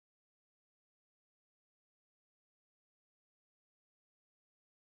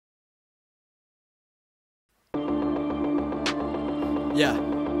Yeah.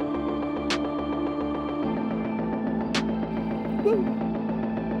 Woo.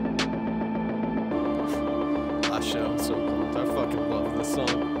 Shit, I'm so pumped. I fucking love this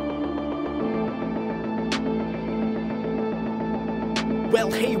song.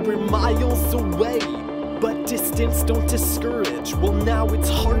 Well, hey, we're miles away, but distance don't discourage. Well, now it's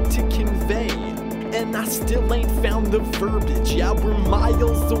hard to convey, and I still ain't found the verbiage. Yeah, we're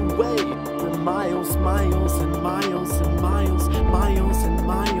miles away. We're miles, miles and miles and miles, miles and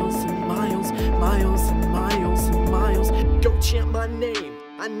miles and miles, miles and miles and miles. Go chant my name.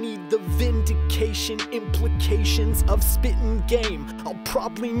 I need the vindication, implications of spitting game. I'll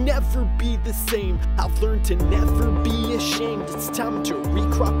probably never be the same. I've learned to never be ashamed. It's time to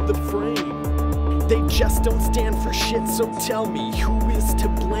recrop the frame. They just don't stand for shit, so tell me, who is to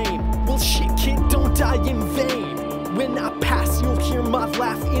blame? Well, shit, kid, don't die in vain. When I pass, you'll hear my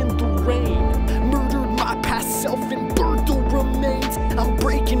laugh in the rain. Murdered my past self and burned the remains. I'm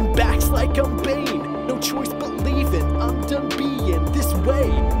breaking backs like I'm Bane. No choice but leaving, I'm done being this way.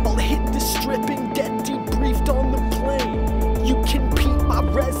 I'll hit the strip and get debriefed on the plane. You can peep my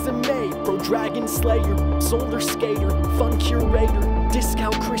resume. Bro, Dragon Slayer, Solar Skater, Fun Curator,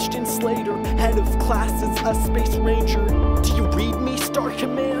 Discount Christian Slater, Head of Classes, a Space Ranger. Do you read me, Star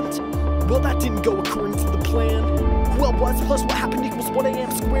Command? Well, that didn't go according to the plan. Who I was plus what happened equals what I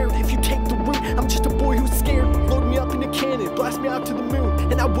am squared. If you take the route, I'm just a boy who's scared. Load me up in a cannon, blast me out to the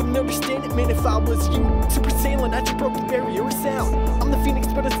moon, and I wouldn't understand it, man, if I was you. Super sailing, I just broke the barrier of sound. I'm the phoenix,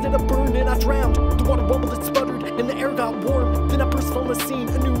 but instead I burned and I drowned. The water rumbled, it sputtered, and the air got warm. Then I burst on the scene,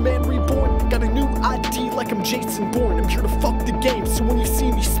 a new man reborn. Got a new ID like I'm Jason Bourne. I'm here to fuck the game, so when you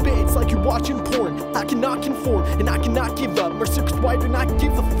see me spit, it's like you're watching porn. I cannot conform, and I cannot give up. My circuit's wide and I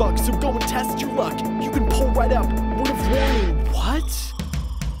give a fuck, so go and test your luck. You can pull right up, word of warning, what?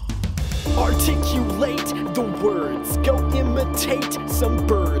 Articulate the words, go imitate some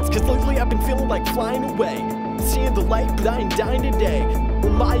birds. Cause lately I've been feeling like flying away. Seeing the light, but I ain't dying today. We're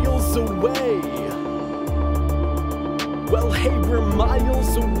miles away. Well, hey, we're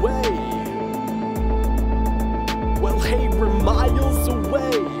miles away. Well, hey, we're miles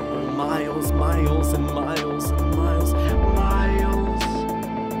away. We're miles, miles and miles and miles.